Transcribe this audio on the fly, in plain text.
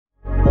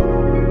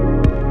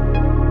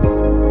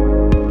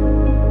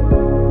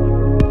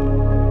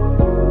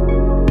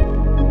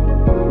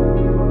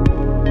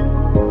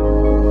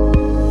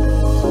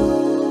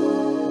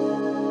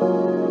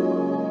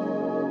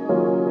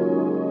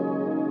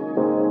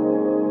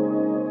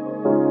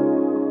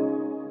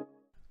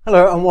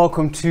Hello and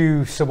welcome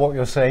to So What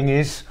You're Saying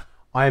Is.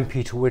 I am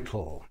Peter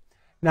Whittle.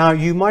 Now,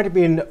 you might have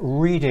been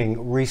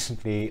reading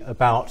recently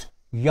about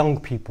young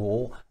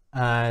people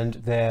and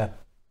their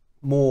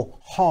more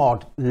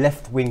hard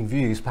left-wing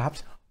views,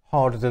 perhaps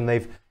harder than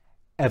they've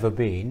ever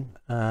been,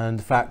 and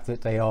the fact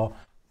that they are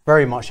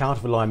very much out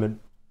of alignment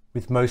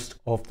with most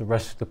of the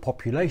rest of the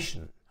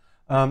population.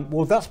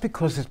 Well, that's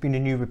because there's been a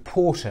new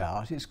report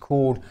out. It's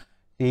called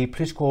The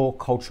Political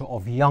Culture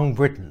of Young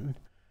Britain.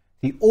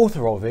 The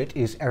author of it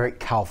is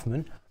Eric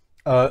Kaufmann,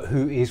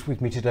 who is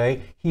with me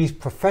today. He's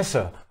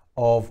Professor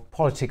of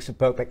Politics at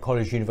Birkbeck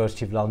College,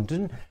 University of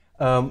London.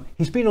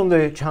 He's been on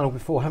the channel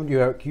before, haven't you,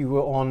 Eric? You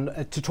were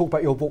on to talk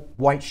about your book,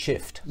 White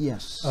Shift.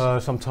 Yes.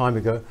 Some time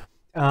ago.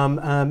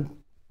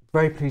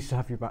 Very pleased to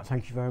have you back.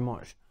 Thank you very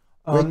much.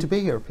 Great to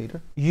be here,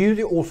 Peter. You,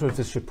 the author of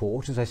this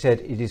report, as I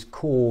said, it is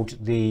called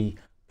The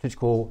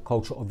Political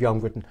Culture of Young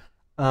Britain,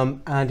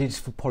 and it's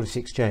for Policy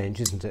Exchange,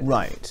 isn't it?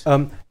 Right.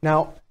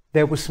 Now,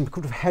 there was some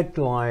kind of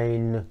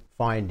headline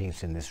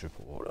findings in this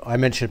report. I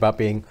mentioned about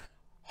being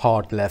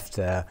hard left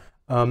there.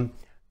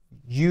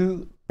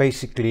 You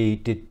basically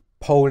did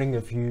polling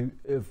of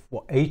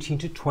 18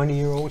 to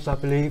 20-year-olds, I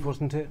believe,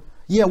 wasn't it?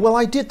 Yeah, well,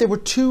 I did. There were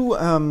two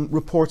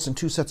reports and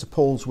two sets of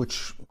polls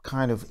which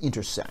kind of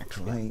intersect,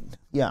 right?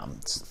 Yeah.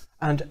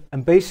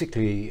 And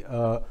basically,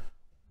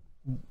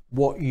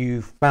 what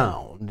you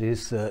found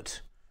is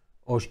that,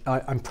 or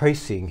I'm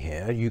praising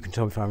here, you can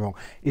tell me if I'm wrong,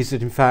 is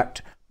that in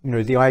fact,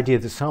 the idea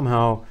that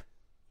somehow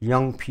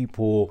young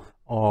people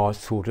are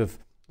sort of,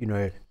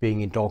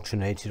 being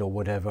indoctrinated or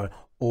whatever,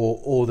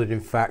 or that in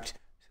fact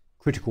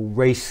critical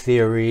race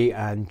theory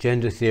and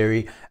gender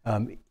theory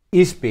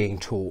is being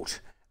taught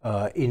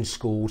in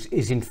schools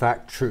is in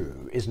fact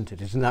true, isn't it?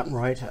 Isn't that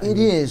right? It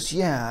is,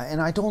 yeah. And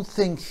I don't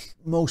think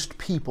most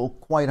people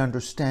quite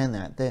understand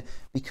that,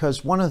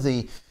 because one of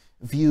the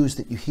views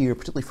that you hear,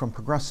 particularly from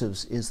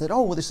progressives, is that,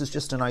 oh, well, this is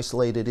just an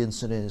isolated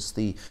incident. It's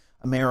the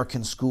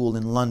American school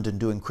in London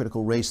doing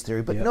critical race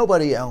theory, but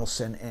nobody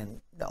else,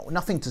 and no,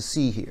 nothing to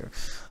see here.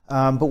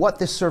 But what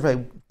this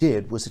survey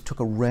did was it took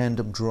a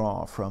random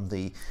draw from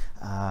the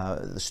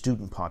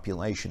student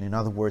population. In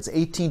other words,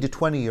 18 to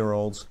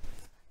 20-year-olds,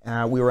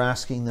 we were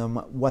asking them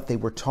what they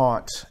were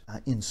taught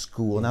in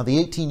school. Now,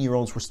 the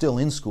 18-year-olds were still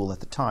in school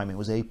at the time. It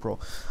was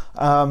April.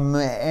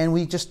 And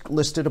we just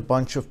listed a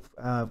bunch of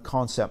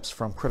concepts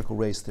from critical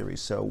race theory.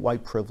 So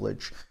white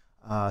privilege,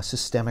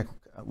 systemic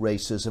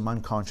racism,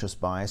 unconscious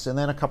bias, and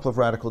then a couple of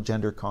radical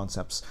gender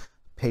concepts,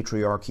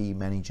 patriarchy,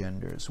 many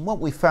genders. And what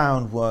we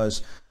found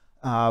was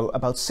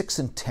about 6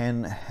 in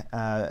 10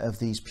 of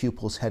these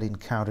pupils had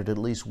encountered at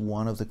least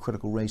one of the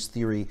critical race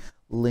theory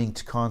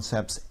linked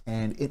concepts,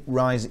 and it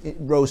rose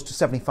to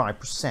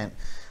 75%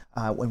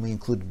 when we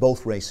included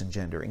both race and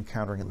gender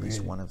encountering at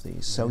least one of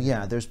these. So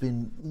yeah, there's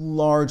been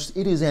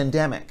it is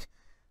endemic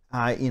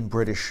in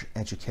British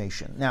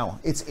education. Now,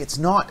 it's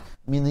not,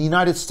 in the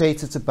United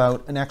States, it's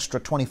about an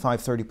extra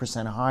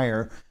 25-30%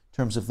 higher in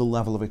terms of the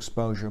level of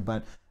exposure,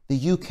 but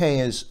the UK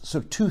is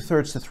sort of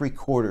 2/3 to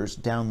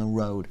 3/4 down the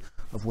road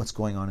of what's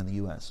going on in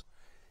the US.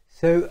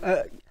 So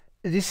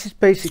this is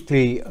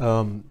basically,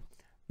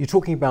 you're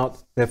talking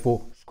about,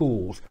 therefore,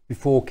 schools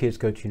before kids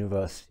go to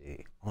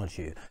university, aren't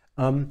you?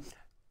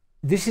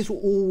 This is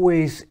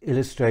always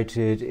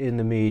illustrated in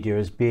the media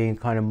as being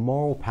kind of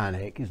moral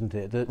panic, isn't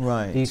it?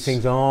 That these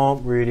things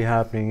aren't really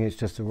happening, it's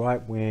just the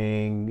right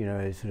wing,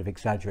 sort of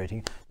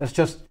exaggerating. That's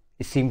just,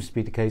 it seems to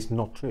be the case,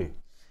 not true.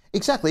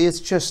 Exactly,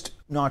 it's just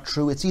not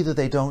true. It's either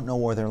they don't know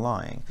or they're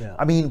lying. Yeah.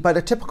 I mean, but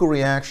a typical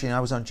reaction, I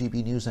was on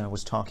GB News and I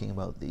was talking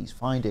about these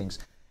findings,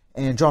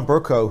 and John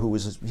Bercow,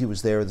 he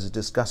was there as a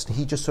discussant,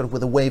 he just sort of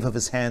with a wave of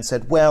his hand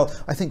said, well,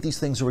 I think these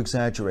things are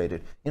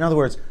exaggerated. In other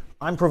words,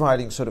 I'm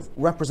providing sort of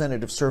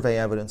representative survey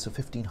evidence of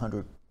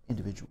 1,500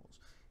 individuals.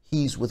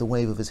 He's with a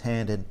wave of his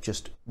hand and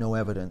just no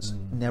evidence,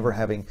 never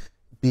having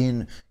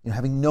been,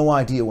 having no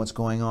idea what's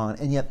going on,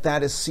 and yet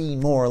that is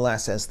seen more or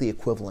less as the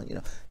equivalent.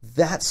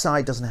 That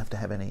side doesn't have to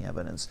have any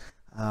evidence.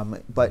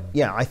 But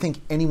yeah, I think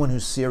anyone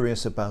who's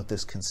serious about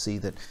this can see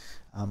that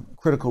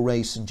critical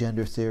race and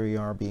gender theory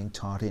are being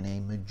taught in a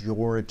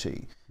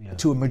majority,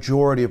 to a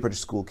majority of British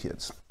school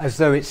kids. As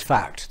though it's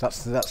fact,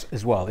 that's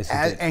as well, isn't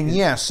it? And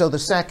yes, so the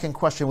second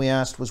question we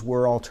asked was,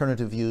 were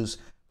alternative views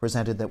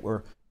presented that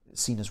were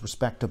seen as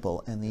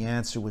respectable? And the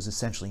answer was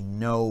essentially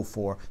no.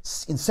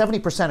 In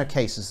 70% of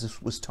cases,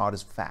 this was taught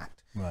as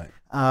fact. Right.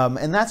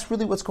 And that's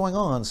really what's going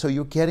on. So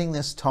you're getting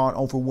this taught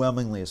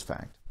overwhelmingly as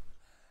fact.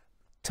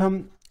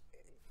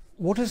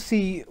 What has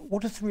the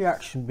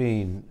reaction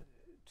been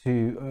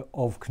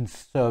of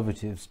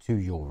conservatives to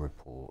your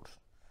report?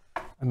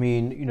 I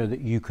mean,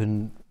 that you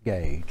can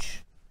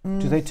gauge.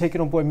 Do they take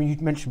it on board? I mean, you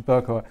mentioned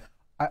Bercow.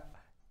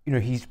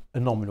 He's a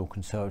nominal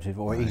conservative,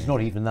 or he's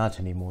not even that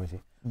anymore, is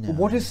he? No. But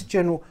what is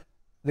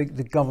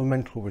the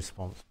governmental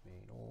response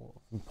been, or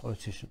from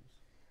politicians?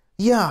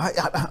 Yeah,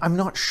 I'm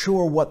not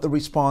sure what the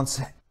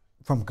response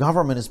from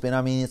government has been.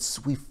 I mean,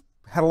 we've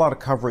had a lot of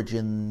coverage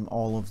in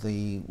all of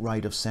the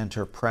right of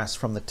center press,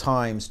 from the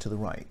Times to the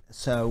right.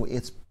 So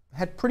it's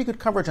had pretty good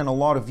coverage and a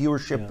lot of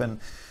viewership and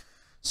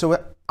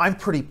So I'm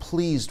pretty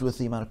pleased with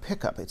the amount of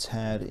pickup it's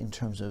had in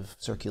terms of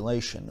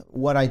circulation.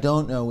 What I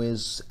don't know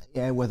is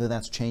whether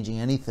that's changing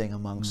anything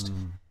amongst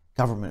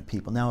government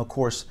people. Now, of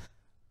course,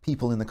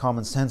 people in the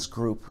common sense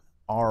group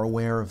are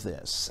aware of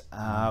this,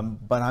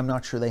 but I'm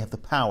not sure they have the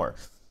power.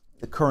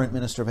 The current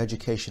Minister of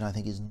Education, I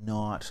think, is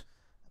not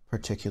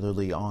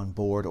particularly on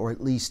board, or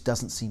at least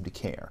doesn't seem to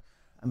care.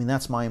 I mean,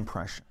 that's my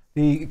impression.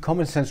 The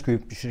Common Sense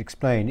Group, you should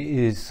explain,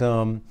 is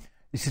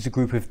this is a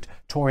group of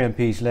Tory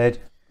MPs led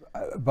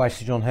by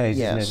Sir John Hayes,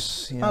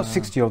 yes, isn't it? About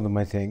 60 of them,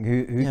 I think,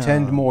 who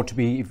tend more to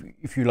be,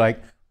 if you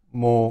like,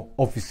 more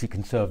obviously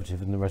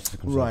conservative than the rest of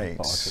the Conservative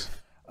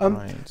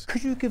Party.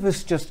 Could you give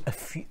us just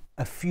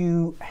a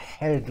few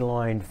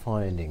headline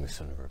findings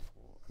from the report?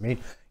 I mean,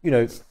 you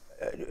know,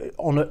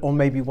 on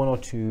maybe one or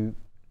two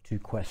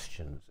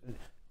questions.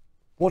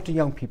 What do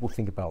young people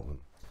think about them?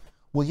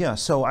 Well, yeah,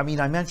 so I mean,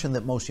 I mentioned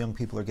that most young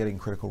people are getting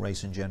critical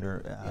race and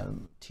gender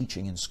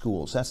teaching in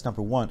schools. That's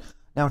number one.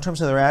 Now, in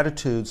terms of their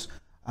attitudes,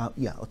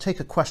 I'll take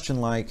a question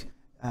like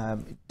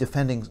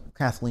defending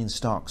Kathleen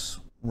Stock's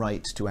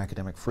right to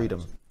academic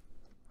freedom.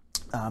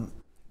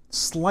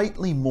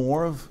 Slightly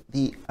more of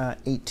the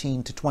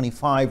 18 to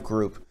 25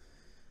 group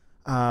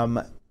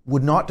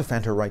would not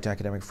defend her right to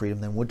academic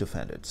freedom than would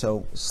defend it.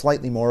 So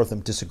slightly more of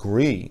them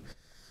disagree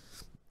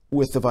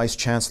with the Vice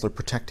Chancellor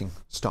protecting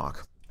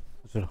Stock.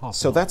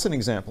 So that's an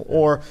example. Yeah.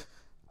 Or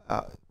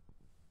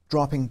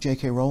dropping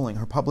J.K. Rowling,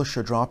 her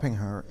publisher dropping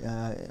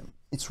her.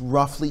 It's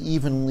roughly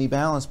evenly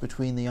balanced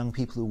between the young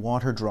people who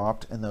want her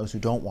dropped and those who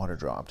don't want her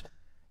dropped.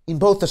 In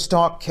both the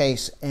Stock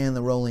case and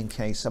the Rowling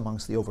case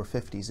amongst the over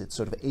 50s, it's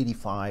sort of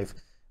 85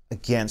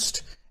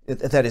 against,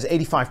 that is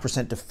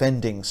 85%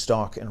 defending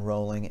Stock and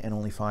Rowling and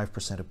only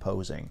 5%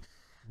 opposing.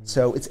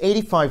 So it's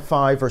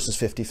 85-5 versus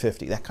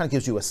 50-50. That kind of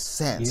gives you a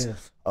sense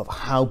of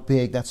how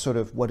big, that's sort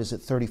of, what is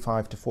it,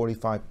 35 to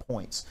 45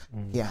 points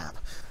gap.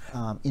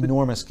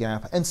 Enormous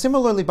gap. And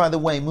similarly, by the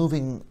way,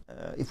 moving,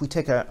 if we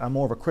take a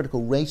more of a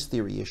critical race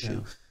theory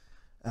issue,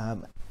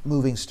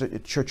 moving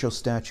Churchill's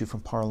statue from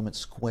Parliament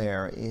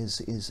Square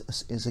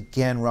is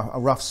again a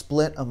rough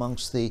split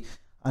amongst the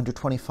under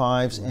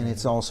 25s, and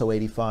it's also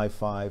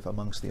 85-5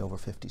 amongst the over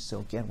 50s.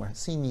 So again, we're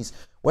seeing these,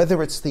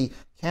 whether it's the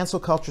cancel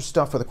culture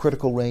stuff or the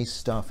critical race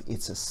stuff,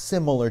 it's a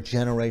similar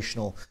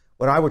generational,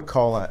 what I would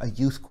call a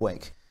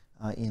youthquake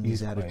in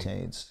these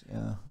attitudes.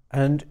 Yeah.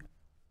 And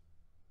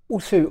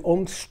also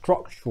on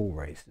structural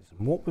racism,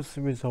 what was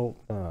the result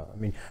there? I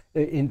mean,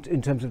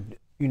 in terms of,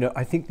 you know,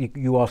 I think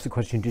you asked the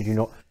question, did you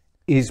not,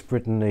 is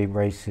Britain a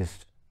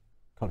racist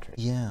country?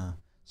 Yeah.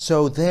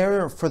 So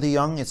there, for the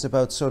young, it's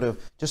about sort of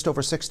just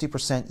over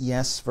 60%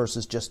 yes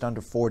versus just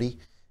under 40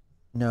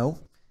 no.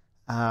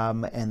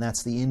 And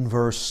that's the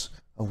inverse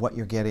of what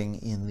you're getting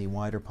in the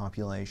wider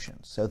population.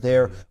 So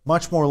they're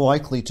much more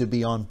likely to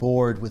be on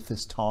board with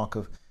this talk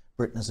of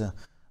Britain as a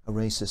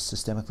racist,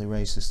 systemically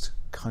racist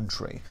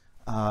country,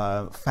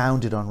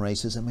 founded on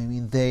racism. I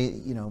mean, they,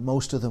 you know,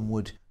 most of them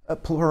would, a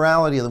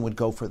plurality of them would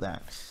go for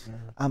that.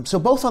 So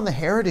both on the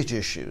heritage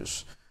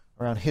issues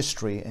around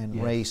history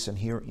and race and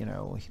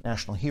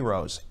national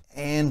heroes,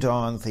 and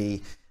on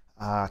the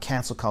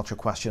cancel culture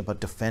question about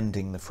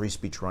defending the free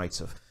speech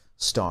rights of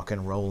Stock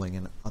and Rowling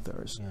and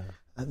others,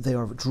 they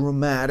are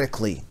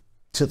dramatically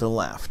to the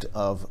left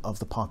of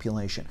the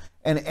population.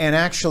 And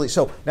actually,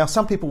 so now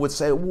some people would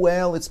say,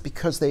 well, it's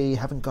because they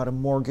haven't got a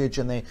mortgage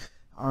and they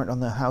aren't on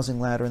the housing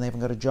ladder and they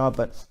haven't got a job.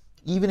 But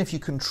even if you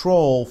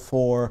control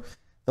for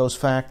those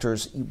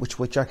factors,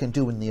 which I can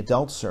do in the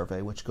adult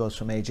survey, which goes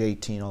from age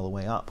 18 all the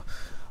way up,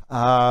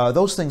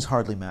 those things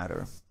hardly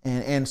matter.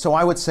 And so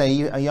I would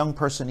say a young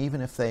person,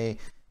 even if they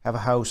have a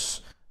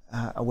house,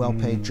 a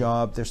well-paid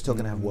job, they're still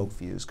going to have woke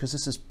views, because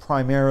this is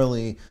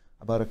primarily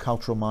about a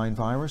cultural mind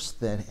virus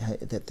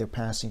that they're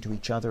passing to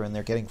each other and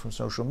they're getting from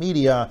social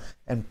media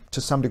and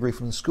to some degree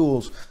from the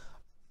schools.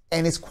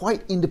 And it's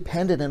quite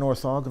independent and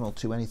orthogonal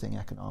to anything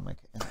economic.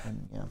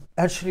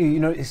 Actually, you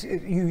know,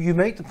 you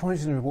make the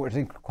point in the report, I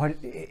think, quite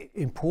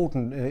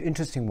important,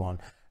 interesting one,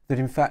 that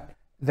in fact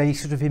they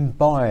sort of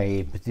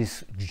imbibe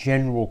this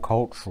general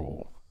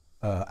cultural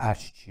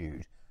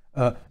attitude,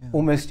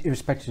 almost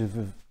irrespective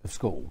of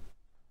school.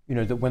 You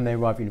know, that when they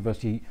arrive at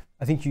university,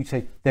 I think you'd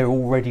say they're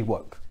already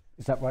woke.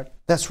 Is that right?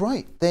 That's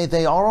right.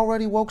 They are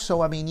already woke.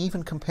 So, I mean,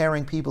 even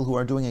comparing people who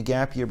are doing a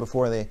gap year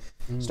before they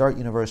start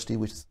university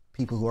with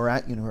people who are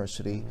at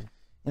university,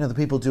 you know, the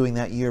people doing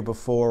that year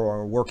before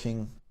or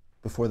working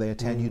before they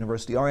attend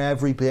university are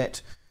every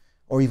bit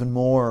or even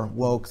more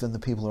woke than the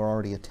people who are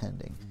already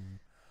attending.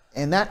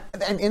 And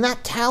that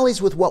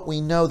tallies with what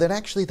we know, that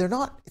actually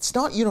it's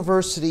not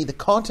university, the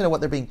content of what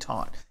they're being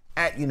taught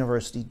at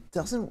university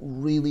doesn't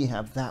really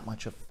have that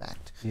much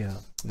effect. There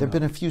have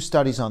been a few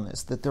studies on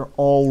this, that they're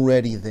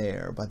already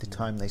there by the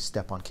time they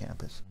step on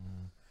campus.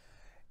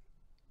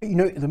 You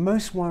know, the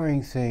most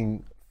worrying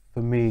thing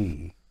for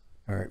me,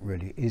 Eric,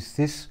 really, is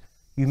this,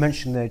 you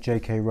mentioned there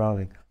J.K.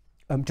 Rowling.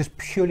 Just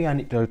purely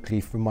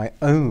anecdotally from my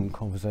own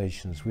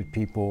conversations with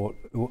people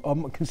who are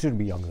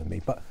considerably younger than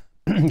me, but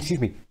excuse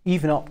me,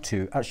 even up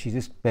to, actually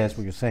this bears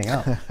what you're saying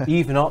out,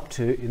 even up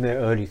to in their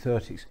early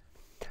 30s.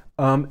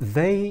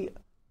 they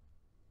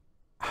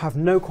have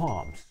no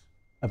qualms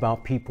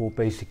about people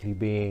basically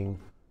being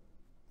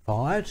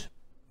fired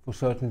for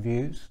certain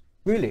views.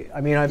 Really, I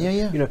mean,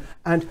 you know,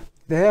 and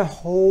their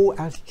whole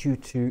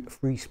attitude to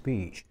free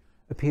speech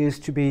appears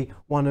to be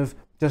one of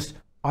just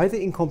either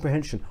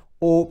incomprehension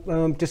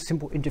or just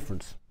simple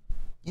indifference.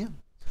 Yeah.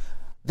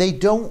 They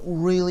don't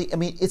really, I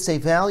mean, it's a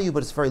value,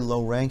 but it's very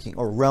low ranking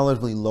or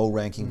relatively low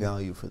ranking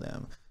value for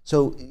them.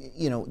 So,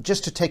 you know,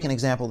 just to take an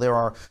example, there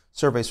are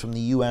surveys from the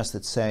US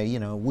that say, you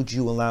know, would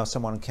you allow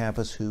someone on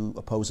campus who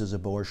opposes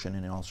abortion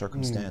in all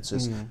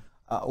circumstances,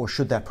 or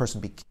should that person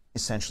be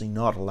essentially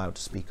not allowed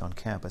to speak on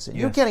campus? And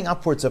you're getting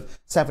upwards of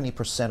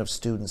 70% of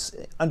students,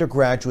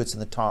 undergraduates in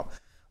the top,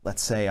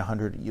 let's say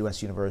 100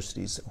 US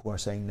universities, who are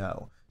saying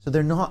no. So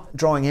they're not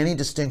drawing any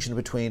distinction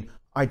between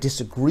I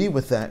disagree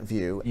with that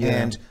view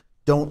and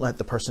don't let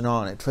the person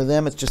on it. For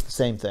them, it's just the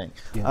same thing.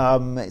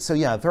 So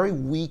yeah, very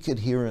weak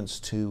adherence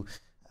to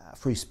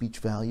free speech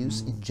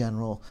values in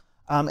general.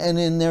 And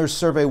in their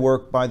survey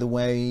work, by the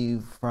way,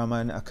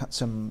 from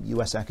some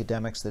US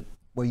academics, that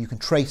where you can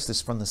trace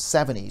this from the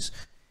 70s.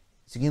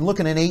 So you can look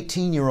at an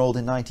 18-year-old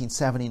in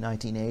 1970,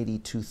 1980,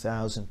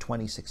 2000,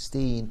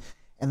 2016,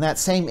 and that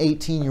same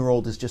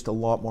 18-year-old is just a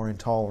lot more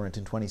intolerant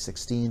in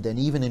 2016 than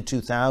even in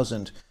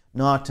 2000,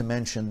 not to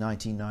mention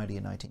 1990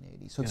 and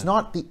 1980. So it's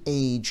not the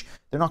age,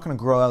 they're not going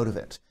to grow out of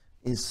it,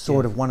 is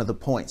sort of one of the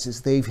points,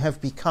 is they have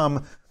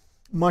become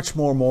much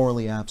more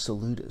morally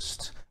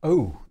absolutist.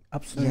 Oh,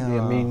 absolutely.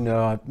 I mean,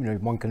 you know,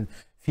 one can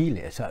feel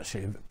it,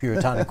 actually,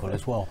 puritanical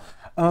as well.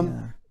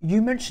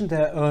 You mentioned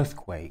their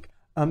earthquake.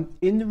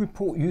 In the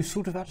report, you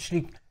sort of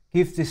actually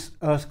give this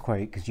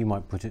earthquake, as you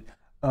might put it,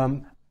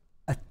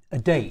 a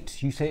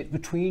date. You say it's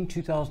between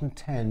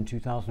 2010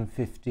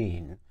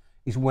 2015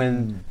 is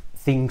when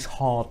things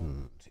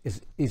hardened.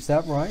 Is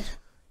that right?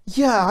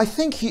 Yeah, I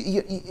think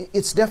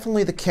it's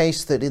definitely the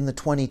case that in the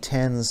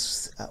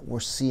 2010s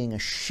we're seeing a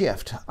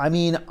shift. I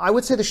mean, I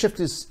would say the shift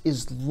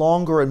is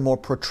longer and more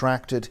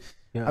protracted.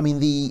 I mean,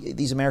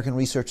 these American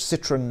research,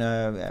 Jack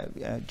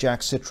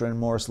Citrin,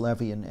 Morris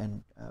Levy,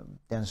 and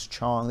Dennis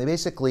Chong, they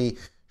basically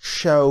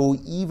show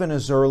even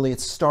as early,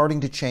 it's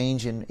starting to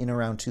change in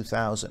around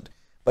 2000.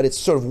 But it's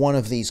sort of one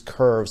of these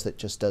curves that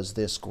just does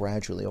this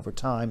gradually over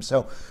time.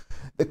 So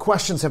the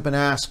questions have been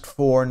asked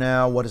for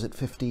now, what is it,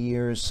 50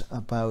 years,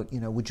 about,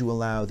 you know, would you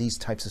allow these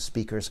types of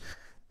speakers,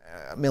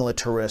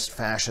 militarist,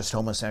 fascist,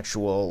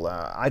 homosexual,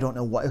 I don't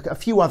know what, a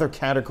few other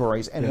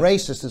categories, and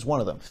racist is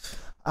one of them.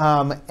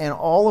 And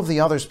all of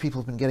the others,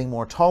 people have been getting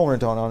more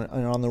tolerant on,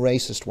 and on the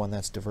racist one,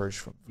 that's diverged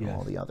from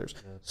all the others.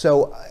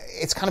 So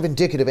it's kind of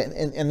indicative,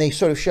 and they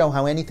sort of show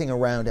how anything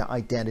around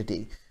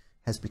identity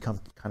has become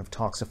kind of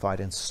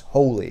toxified and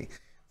solely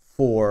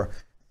for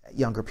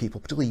younger people,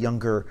 particularly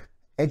younger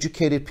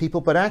educated people.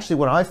 But actually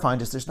what I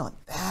find is there's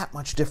not that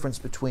much difference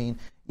between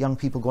young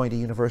people going to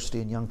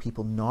university and young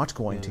people not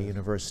going to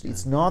university.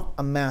 It's not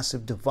a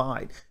massive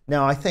divide.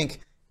 Now, I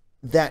think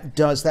that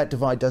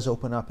divide does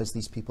open up as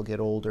these people get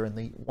older, and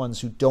the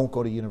ones who don't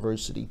go to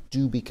university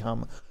do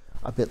become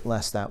a bit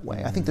less that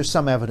way. I think there's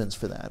some evidence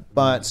for that,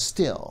 but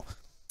still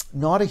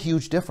not a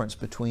huge difference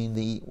between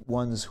the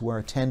ones who are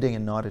attending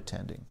and not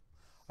attending.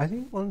 I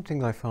think one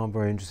thing I found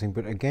very interesting,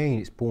 but again,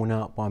 it's borne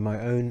out by my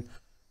own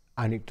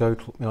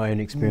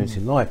experience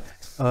in life,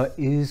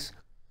 is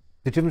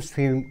the difference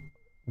between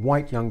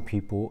white young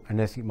people and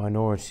ethnic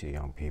minority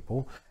young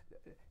people.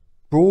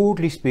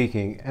 Broadly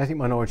speaking, ethnic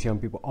minority young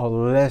people are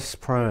less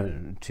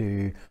prone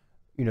to,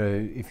 you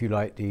know, if you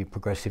like, the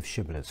progressive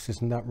shibboleths.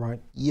 Isn't that right?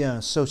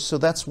 Yeah, so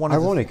that's one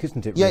ironic,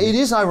 isn't it? Yeah, really? It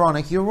is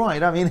ironic. You're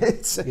right. I mean,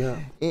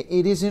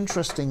 it is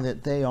interesting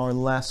that they are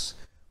less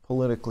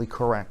politically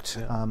correct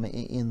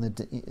in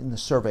the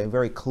survey,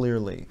 very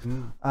clearly.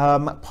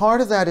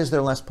 Part of that is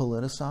they're less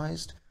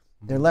politicized.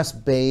 They're less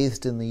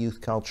bathed in the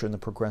youth culture and the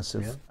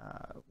progressive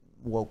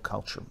woke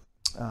culture.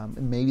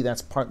 And maybe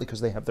that's partly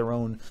because they have their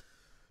own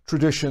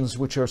traditions,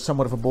 which are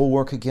somewhat of a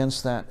bulwark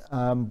against that.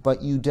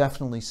 But you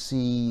definitely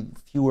see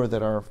fewer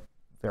that are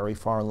very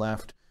far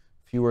left,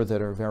 fewer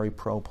that are very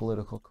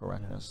pro-political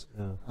correctness.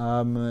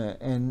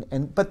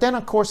 But then,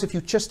 of course, if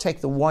you just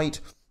take the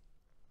white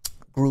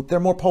group, they're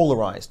more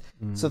polarized.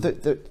 So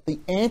the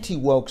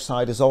anti-woke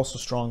side is also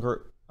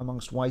stronger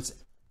amongst whites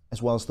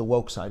as well as the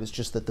woke side. It's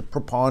just that the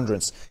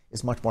preponderance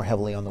is much more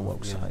heavily on the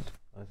woke side.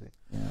 I see.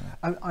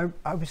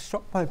 I was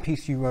struck by a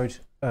piece you wrote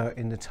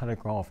in the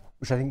Telegraph,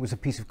 which I think was a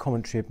piece of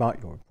commentary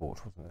about your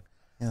report, wasn't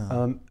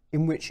it?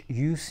 In which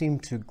you seem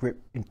to grip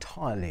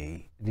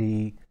entirely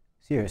the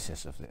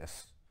seriousness of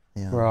this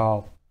for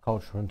our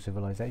culture and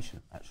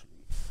civilization,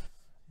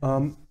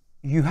 actually.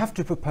 You have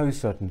to propose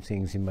certain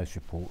things in most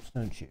reports,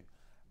 don't you?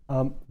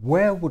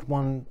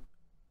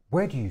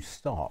 Where do you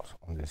start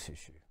on this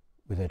issue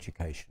with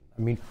education?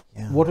 I mean,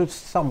 what are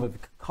a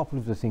couple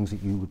of the things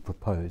that you would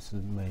propose, the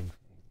main things?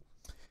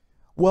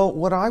 Well,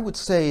 what I would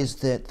say is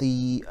that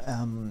the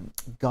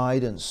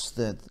guidance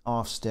that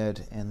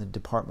Ofsted and the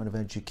Department of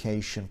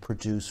Education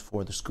produce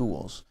for the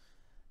schools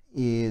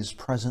is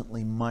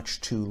presently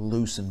much too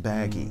loose and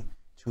baggy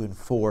to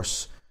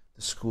enforce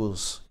the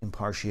school's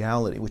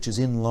impartiality, which is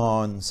in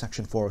law in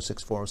Section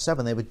 406,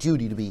 407. They have a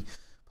duty to be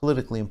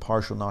politically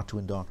impartial, not to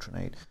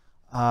indoctrinate.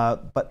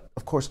 But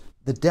of course,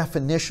 the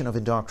definition of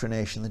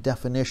indoctrination, the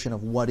definition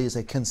of what is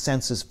a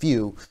consensus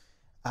view,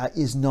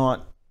 is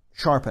not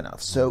sharp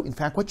enough. So in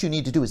fact, what you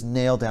need to do is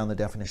nail down the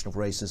definition of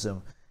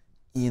racism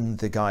in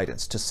the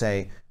guidance to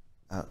say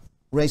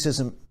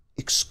racism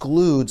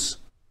excludes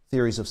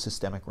theories of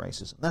systemic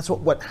racism. That's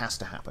what has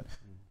to happen.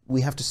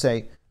 We have to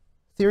say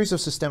theories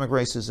of systemic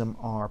racism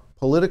are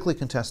politically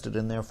contested,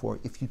 and therefore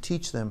if you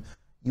teach them,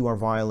 you are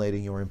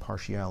violating your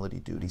impartiality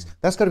duties.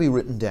 That's got to be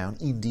written down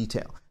in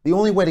detail. The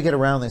only way to get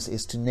around this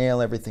is to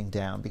nail everything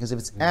down, because if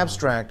it's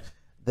abstract,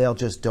 they'll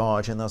just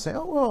dodge and they'll say,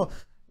 oh, well,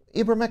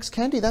 Ibram X.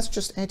 Kendi, that's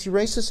just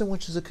anti-racism,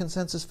 which is a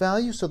consensus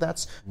value, so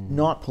that's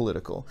not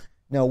political.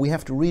 No, we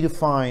have to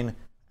redefine,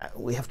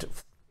 we have to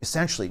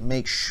essentially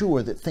make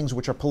sure that things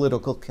which are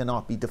political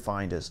cannot be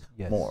defined as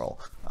moral,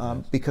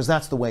 because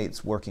that's the way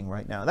it's working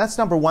right now. That's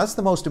number one, that's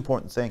the most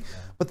important thing.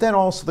 But then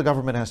also the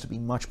government has to be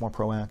much more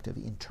proactive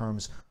in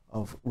terms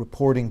of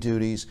reporting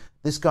duties.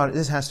 This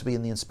has to be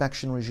in the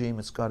inspection regime,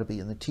 it's got to be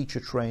in the teacher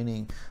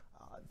training,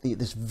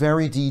 this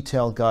very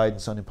detailed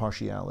guidance on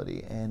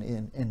impartiality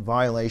and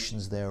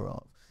violations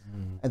thereof.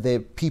 And the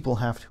people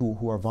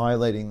who are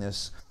violating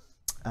this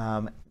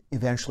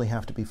eventually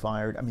have to be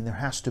fired. I mean, there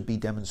has to be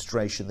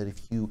demonstration that if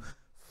you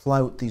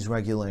flout these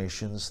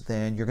regulations,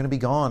 then you're going to be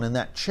gone, and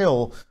that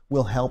chill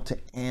will help to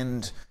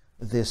end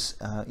this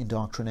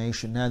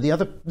indoctrination. Now, the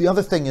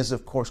other thing is,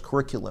 of course,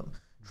 curriculum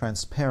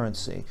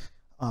transparency.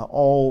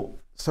 All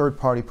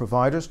third-party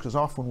providers, because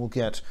often we'll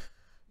get,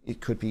 it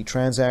could be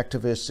trans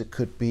activists, it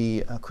could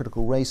be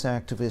critical race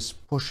activists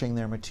pushing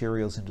their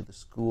materials into the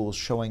schools,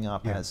 showing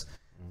up as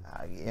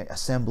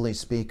assembly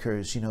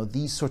speakers,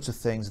 these sorts of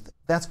things.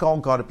 That's all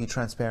got to be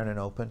transparent and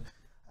open.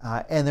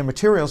 And their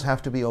materials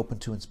have to be open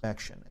to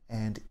inspection.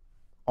 And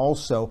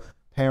also,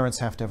 parents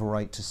have to have a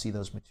right to see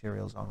those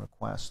materials on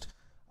request.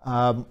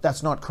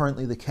 That's not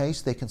currently the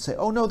case. They can say,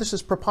 oh no, this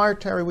is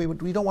proprietary,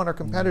 we don't want our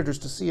competitors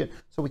to see it,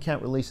 so we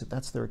can't release it.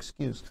 That's their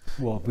excuse.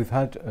 Well, we've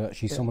had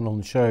actually someone on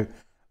the show,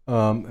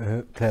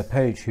 Claire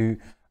Page, who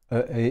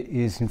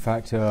is in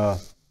fact a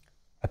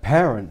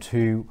parent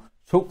who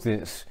took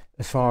this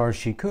as far as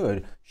she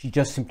could. She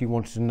just simply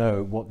wanted to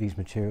know what these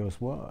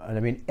materials were. And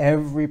I mean,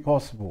 every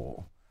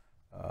possible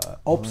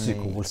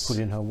obstacle was put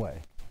in her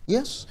way.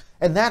 Yes,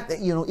 and that,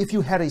 if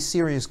you had a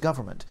serious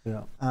government,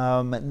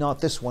 not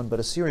this one, but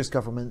a serious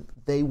government,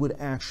 they would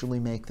actually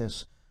make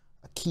this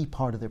a key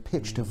part of their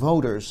pitch to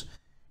voters,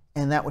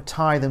 and that would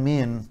tie them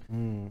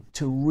in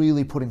to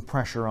really putting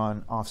pressure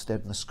on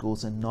Ofsted and the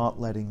schools and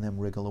not letting them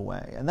wriggle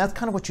away. And that's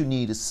kind of what you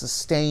need, is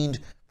sustained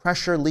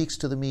pressure, leaks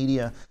to the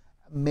media,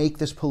 make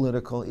this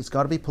political. It's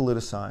got to be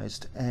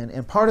politicized.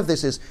 And part of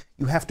this is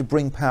you have to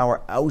bring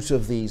power out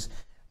of these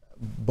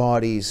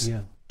bodies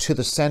to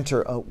the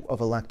center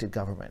of elected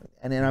government.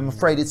 And I'm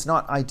afraid it's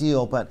not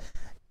ideal, but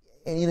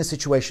in a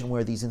situation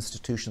where these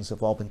institutions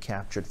have all been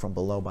captured from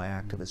below by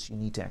activists, you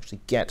need to actually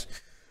get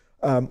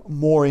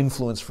more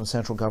influence from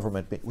central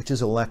government, which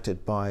is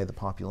elected by the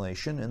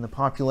population. And the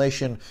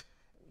population,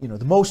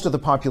 the most of the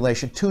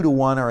population, 2 to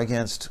 1, are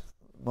against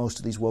most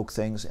of these woke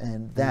things,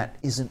 and that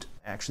isn't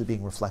actually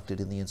being reflected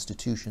in the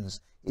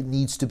institutions. It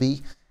needs to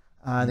be.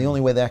 The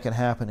only way that can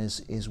happen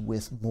is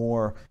with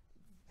more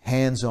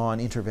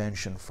hands-on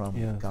intervention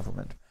from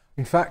government.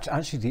 In fact,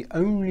 actually, the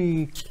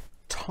only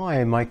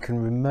time I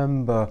can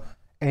remember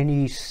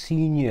any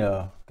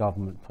senior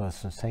government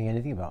person saying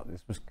anything about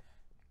this was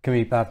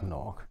Camille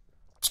Badenoch,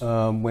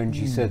 when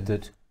she said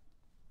that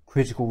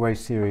critical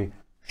race theory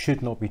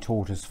should not be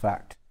taught as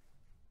fact.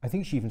 I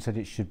think she even said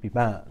it should be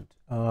banned.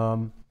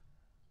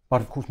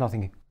 But of course,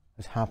 nothing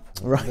has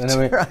happened. Right, and I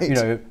mean, right.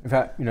 In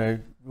fact,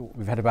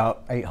 we've had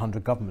about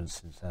 800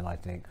 governments since then, I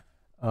think.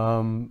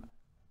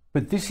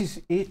 But this is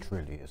it,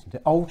 really, isn't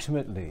it?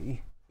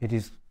 Ultimately, it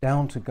is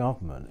down to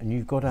government, and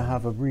you've got to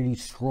have a really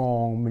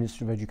strong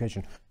Minister of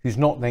Education who's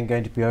not then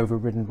going to be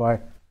overridden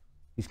by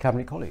his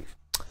cabinet colleagues.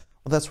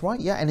 Well, that's right,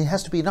 and it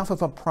has to be enough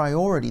of a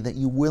priority that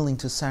you're willing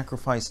to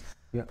sacrifice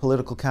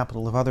political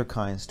capital of other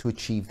kinds to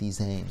achieve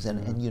these aims.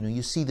 And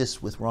you see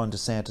this with Ron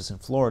DeSantis in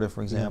Florida,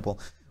 for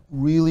example,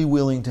 really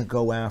willing to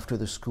go after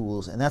the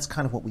schools, and that's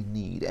kind of what we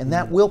need. And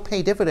that will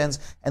pay dividends,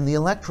 and the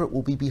electorate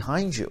will be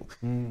behind you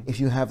if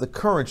you have the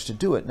courage to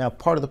do it. Now,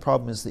 part of the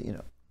problem is that,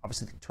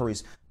 obviously the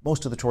Tories,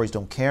 most of the Tories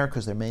don't care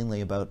because they're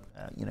mainly about,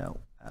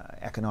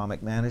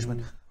 economic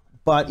management.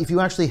 But if you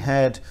actually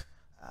had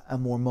a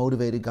more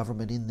motivated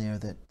government in there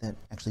that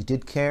actually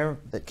did care,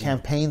 that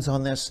campaigns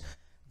on this,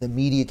 the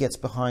media gets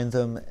behind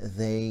them,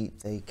 they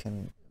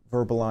can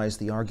verbalize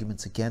the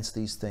arguments against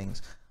these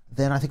things,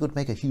 then I think it would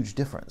make a huge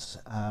difference.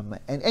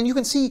 And you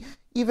can see,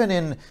 even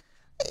in,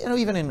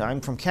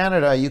 I'm from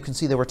Canada, you can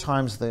see there were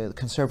times the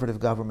Conservative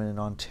government in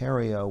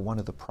Ontario, one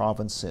of the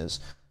provinces,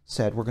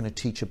 said, we're going to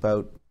teach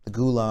about the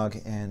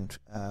Gulag, and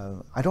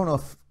I don't know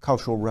if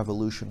Cultural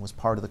Revolution was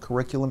part of the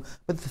curriculum,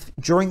 but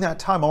during that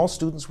time, all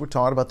students were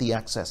taught about the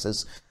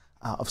excesses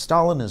of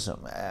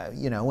Stalinism,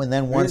 you know, and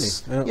then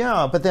once, Really?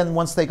 yeah, but then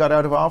once they got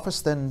out of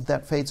office, then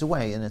that fades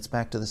away and it's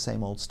back to the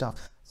same old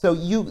stuff. So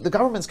the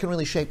governments can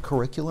really shape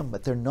curriculum,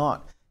 but they're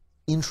not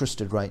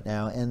interested right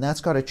now, and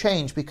that's got to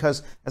change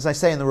because, as I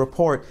say in the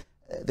report,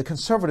 the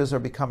conservatives are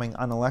becoming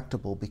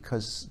unelectable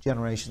because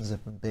generations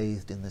have been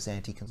bathed in this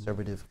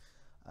anti-conservative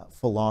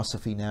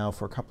philosophy now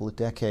for a couple of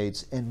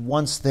decades, and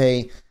once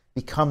they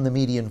become the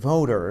median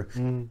voter,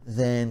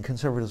 then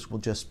conservatives will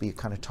just be a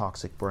kind of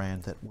toxic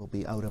brand that will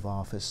be out of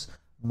office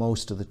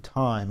most of the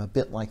time, a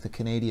bit like the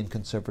Canadian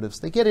conservatives.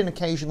 They get in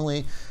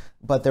occasionally,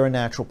 but they're a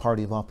natural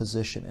party of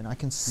opposition, and I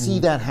can see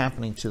that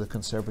happening to the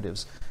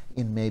conservatives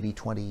in maybe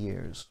 20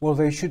 years. Well,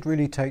 they should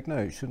really take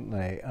note, shouldn't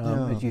they?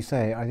 As you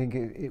say, I think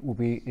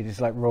it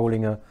is like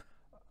rolling a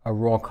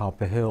rock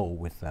up a hill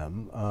with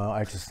them.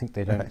 I just think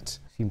they don't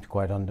seem to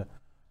quite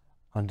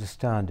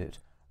understand it.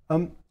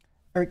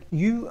 Eric,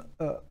 you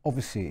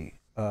obviously,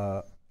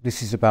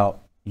 this is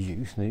about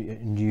youth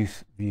and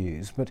youth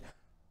views, but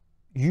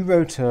you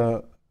wrote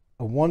a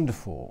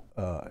wonderful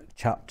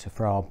chapter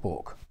for our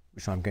book,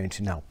 which I'm going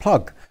to now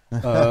plug,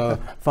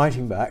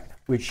 Fighting Back,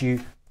 which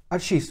you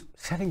actually is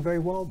selling very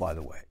well, by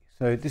the way.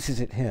 So this is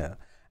it here.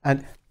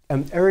 And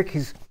Eric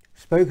has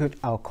spoke at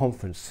our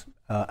conference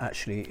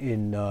actually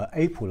in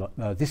April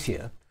this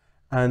year,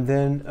 and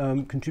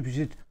then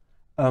contributed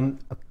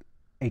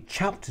a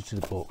chapter to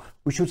the book,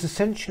 which was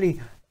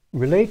essentially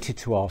related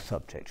to our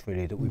subject,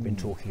 really, that we've been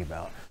talking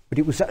about. But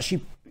it was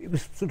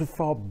sort of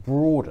far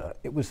broader.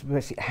 It was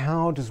basically,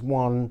 how does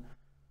one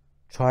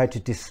try to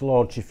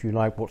dislodge, if you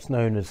like, what's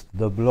known as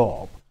the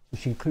blob,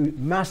 which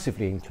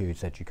massively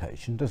includes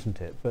education,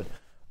 doesn't it? But,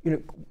 you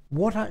know,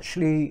 what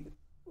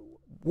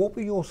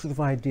were your sort of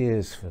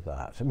ideas for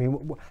that? I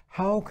mean,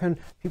 how can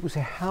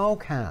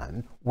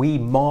we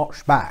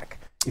march back,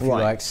 if you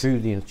like, through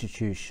the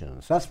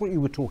institutions? That's what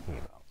you were talking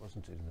about,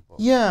 wasn't it, in the book?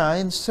 Yeah,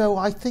 and so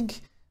I think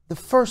the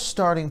first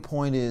starting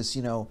point is,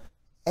 you know,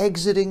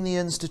 exiting the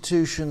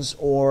institutions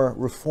or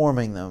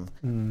reforming them.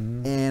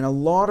 And a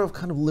lot of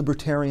kind of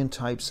libertarian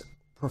types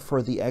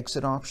prefer the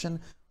exit option,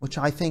 which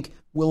I think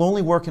will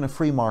only work in a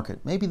free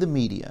market. Maybe the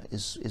media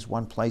is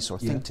one place, or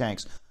think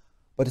tanks,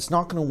 but it's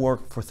not going to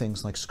work for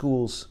things like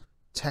schools,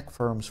 tech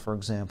firms, for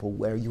example,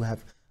 where you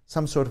have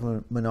some sort of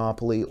a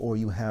monopoly or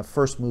you have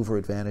first mover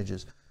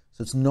advantages.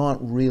 So it's not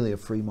really a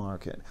free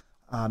market.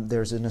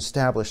 There's an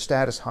established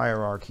status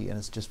hierarchy, and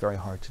it's just very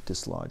hard to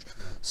dislodge.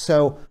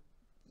 So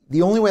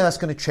the only way that's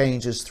going to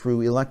change is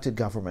through elected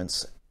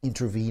governments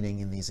intervening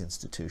in these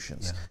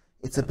institutions.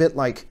 It's a bit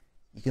like,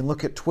 you can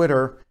look at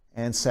Twitter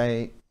and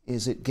say,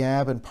 is it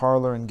Gab and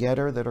Parler and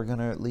Getter that are going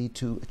to lead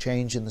to a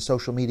change in the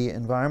social media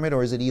environment,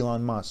 or is it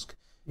Elon Musk?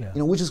 You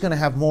know, which is going to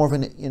have more of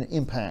an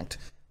impact?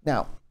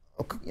 Now,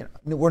 you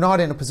know, we're not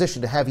in a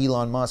position to have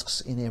Elon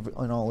Musks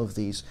in all of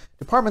these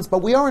departments, but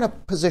we are in a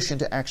position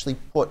to actually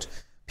put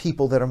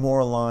people that are more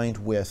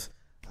aligned with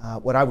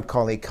what I would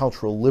call a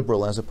cultural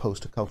liberal as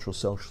opposed to cultural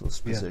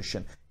socialist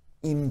position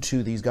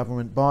into these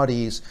government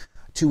bodies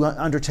to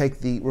undertake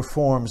the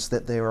reforms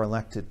that they are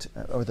elected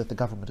or that the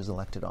government is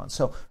elected on.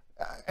 So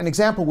an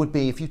example would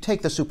be, if you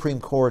take the Supreme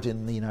Court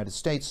in the United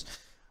States,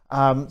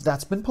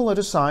 that's been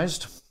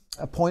politicized.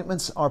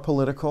 Appointments are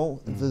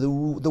political.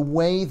 The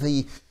way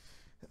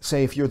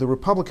say if you're the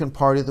Republican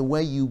Party, the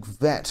way you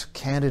vet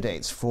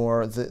candidates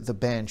for the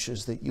bench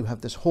is that you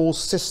have this whole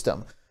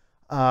system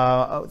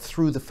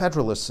through the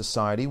Federalist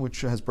Society,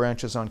 which has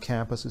branches on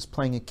campus, is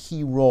playing a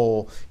key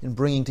role in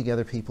bringing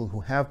together people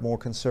who have more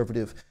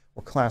conservative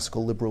or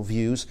classical liberal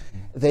views.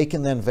 They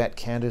can then vet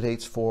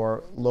candidates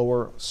for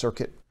lower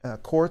circuit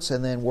courts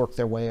and then work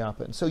their way up.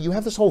 And so you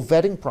have this whole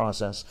vetting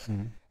process,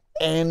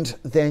 and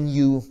then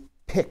you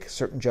pick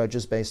certain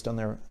judges based on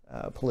their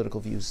political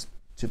views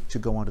to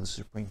go onto the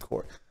Supreme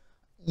Court.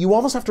 You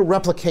almost have to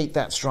replicate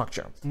that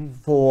structure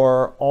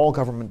for all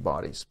government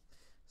bodies.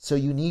 So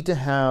you need to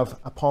have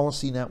a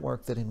policy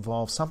network that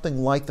involves something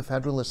like the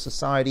Federalist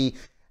Society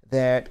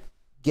that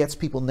gets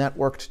people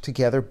networked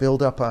together,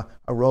 build up a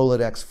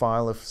Rolodex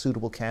file of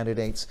suitable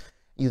candidates.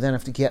 You then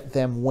have to get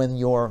them, when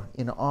you're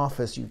in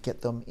office, you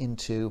get them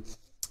into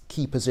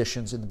key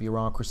positions in the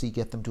bureaucracy,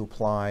 get them to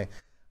apply,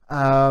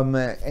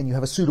 and you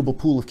have a suitable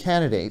pool of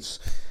candidates.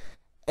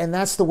 And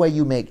that's the way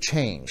you make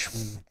change.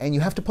 And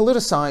you have to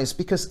politicize,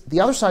 because the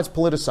other side's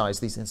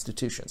politicized these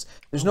institutions.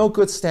 There's no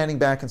good standing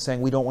back and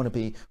saying, we don't want to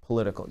be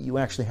political. You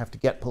actually have to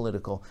get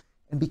political.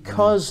 And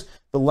because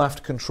the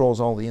left controls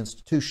all the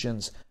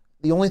institutions,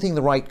 the only thing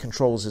the right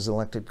controls is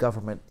elected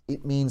government.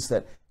 It means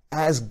that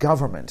as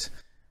government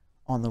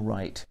on the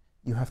right,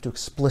 you have to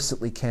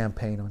explicitly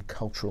campaign on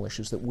cultural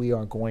issues, that we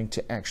are going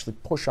to actually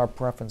push our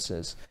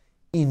preferences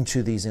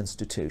into these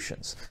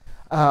institutions.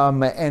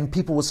 And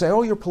people will say,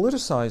 oh, you're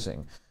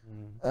politicizing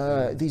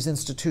these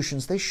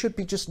institutions. They should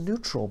be just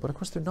neutral. But of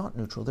course, they're not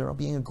neutral. They're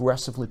being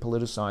aggressively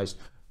politicized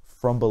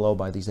from below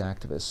by these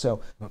activists.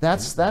 So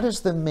that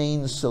is the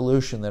main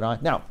solution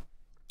that now,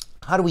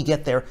 how do we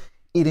get there?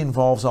 It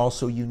involves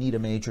also, you need a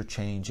major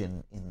change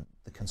in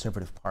the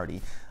Conservative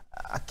Party,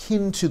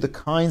 akin to the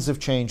kinds of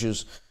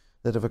changes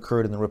that have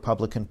occurred in the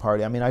Republican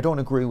Party. I mean, I don't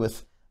agree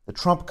with the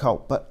Trump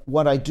cult. But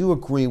what I do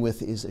agree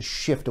with is a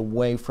shift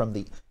away from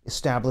the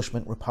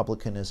establishment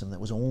republicanism that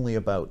was only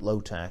about low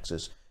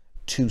taxes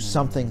to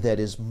something that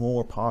is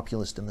more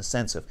populist in the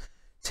sense of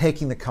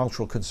taking the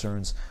cultural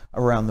concerns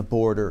around the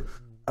border,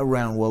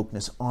 around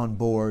wokeness on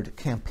board,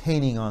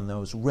 campaigning on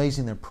those,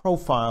 raising their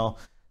profile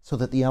so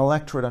that the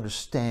electorate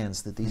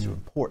understands that these are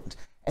important,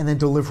 and then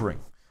delivering.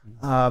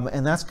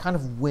 And that's kind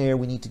of where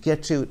we need to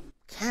get to. It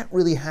can't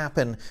really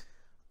happen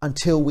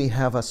until we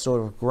have a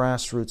sort of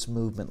grassroots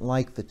movement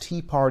like the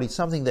Tea Party,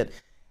 something that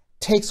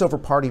takes over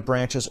party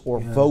branches or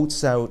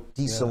votes out,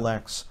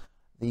 deselects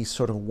these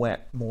sort of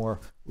wet, more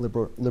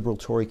liberal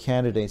Tory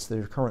candidates that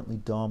are currently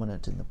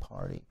dominant in the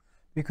party.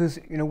 Because,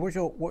 you know,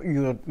 what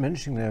you're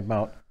mentioning there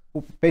about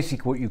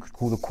basically what you could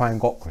call the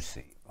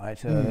quangocracy,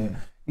 right?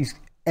 These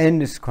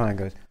endless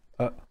quangos,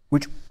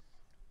 which,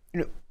 you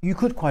know, you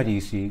could quite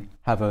easily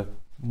have a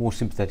more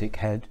sympathetic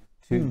head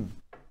to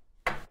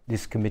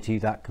this committee,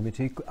 that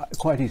committee,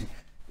 quite easy.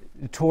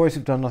 The Tories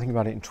have done nothing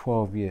about it in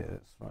 12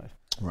 years, right?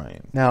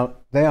 Right. Now,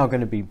 they are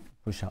going to be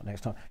pushed out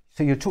next time.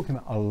 So you're talking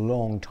about a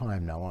long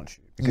time now, aren't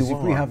you? Because if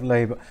we have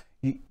Labour,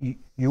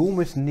 you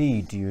almost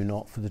need, do you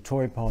not, for the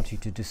Tory party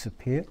to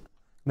disappear,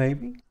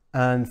 maybe,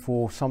 and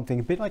for something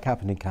a bit like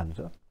happened in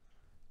Canada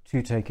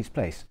to take its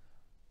place.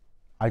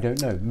 I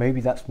don't know. Maybe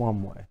that's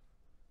one way.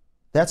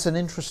 That's an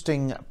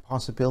interesting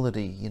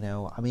possibility, you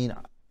know. I mean,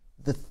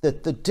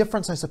 the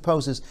difference, I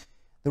suppose, is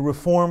the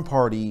Reform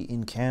Party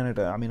in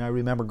Canada. I mean, I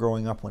remember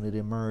growing up when it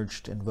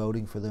emerged and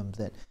voting for them,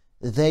 that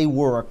they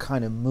were a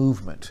kind of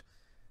movement,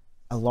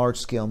 a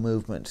large-scale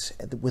movement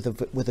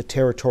with a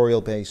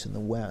territorial base in the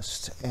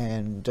West,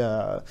 and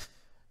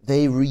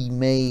they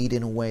remade,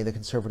 in a way, the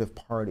Conservative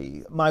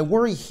Party. My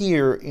worry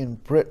here in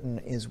Britain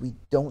is we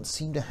don't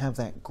seem to have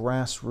that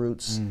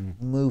grassroots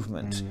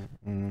movement.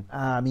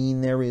 I mean,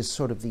 there is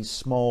sort of these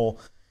small,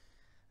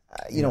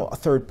 you know,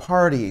 third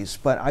parties,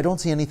 but I don't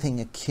see anything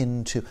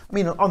akin to, I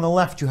mean, on the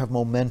left you have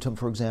Momentum,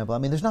 for example. I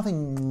mean, there's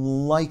nothing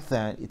like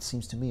that, it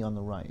seems to me, on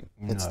the right.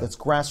 That's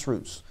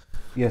grassroots.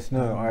 Yes,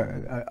 no,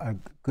 I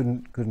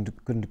couldn't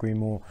agree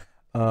more.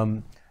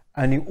 And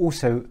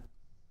also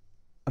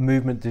a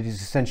movement that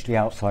is essentially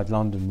outside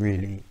London,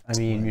 really. I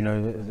mean, you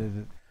know,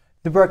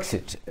 the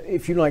Brexit,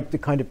 if you like, the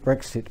kind of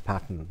Brexit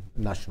pattern,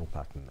 national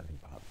pattern, I think,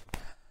 perhaps.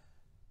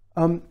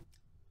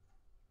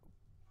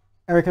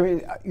 Eric, I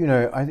mean, you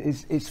know,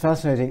 it's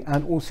fascinating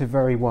and also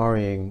very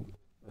worrying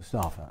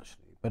stuff,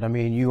 actually. But I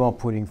mean, you are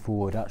putting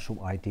forward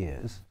actual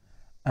ideas,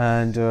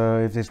 and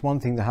if there's one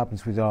thing that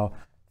happens with our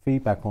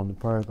feedback on the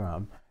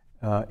program,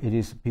 it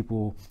is that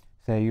people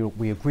say, you know,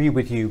 we agree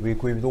with you, we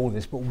agree with all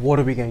this, but what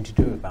are we going to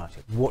do about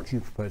it? What do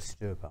you propose to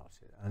do about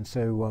it? And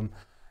so,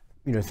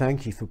 you know,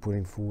 thank you for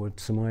putting forward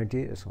some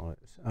ideas on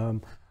it.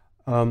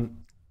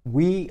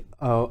 We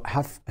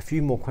have a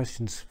few more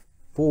questions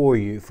for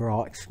you, for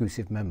our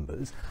exclusive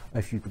members,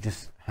 if you could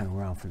just hang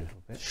around for a little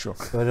bit. Sure.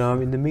 But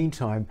in the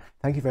meantime,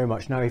 thank you very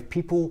much. Now, if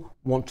people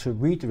want to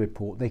read the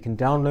report, they can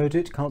download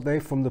it, can't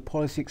they, from the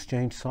Policy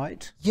Exchange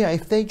site? Yeah,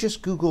 if they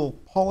just Google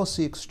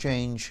Policy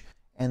Exchange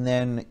and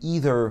then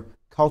either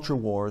Culture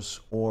Wars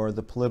or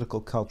the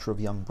Political Culture of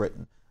Young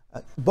Britain,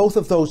 both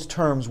of those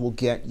terms will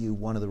get you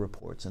one of the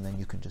reports, and then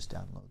you can just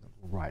download them.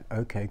 Right,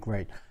 okay,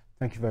 great.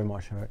 Thank you very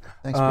much, Eric.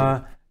 Thanks,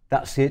 Peter.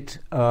 That's it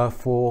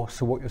for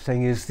So What You're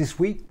Saying Is this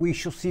week. We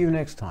shall see you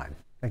next time.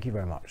 Thank you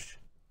very much.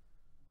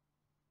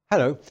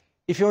 Hello.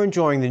 If you're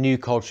enjoying the New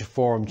Culture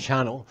Forum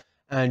channel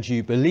and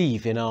you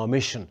believe in our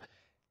mission,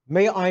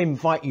 may I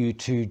invite you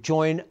to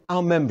join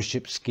our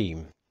membership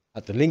scheme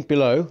at the link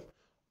below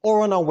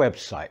or on our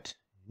website,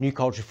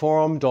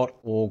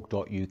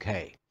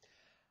 newcultureforum.org.uk.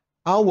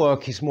 Our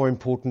work is more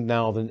important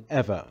now than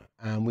ever,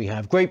 and we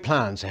have great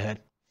plans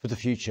ahead for the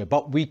future,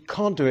 but we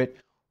can't do it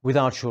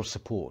without your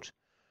support.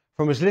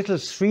 From as little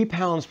as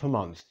 £3 per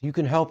month, you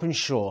can help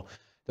ensure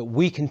that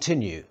we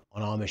continue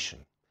on our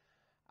mission.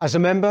 As a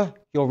member,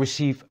 you'll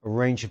receive a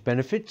range of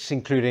benefits,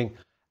 including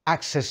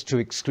access to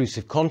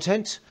exclusive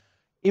content,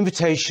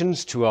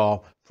 invitations to our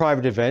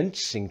private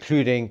events,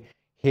 including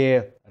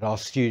here at our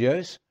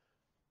studios,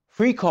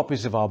 free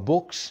copies of our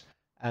books,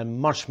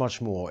 and much,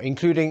 much more,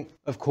 including,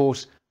 of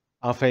course,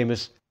 our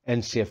famous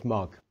NCF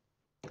mug.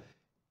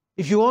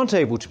 If you aren't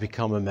able to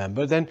become a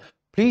member, then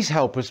please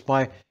help us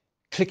by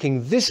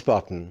clicking this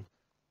button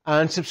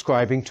and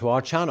subscribing to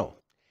our channel.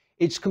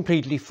 It's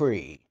completely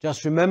free.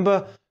 Just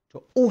remember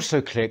to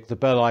also click the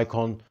bell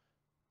icon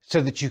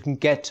so that you can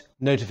get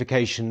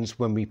notifications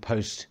when we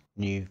post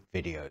new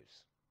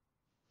videos.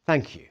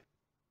 Thank you.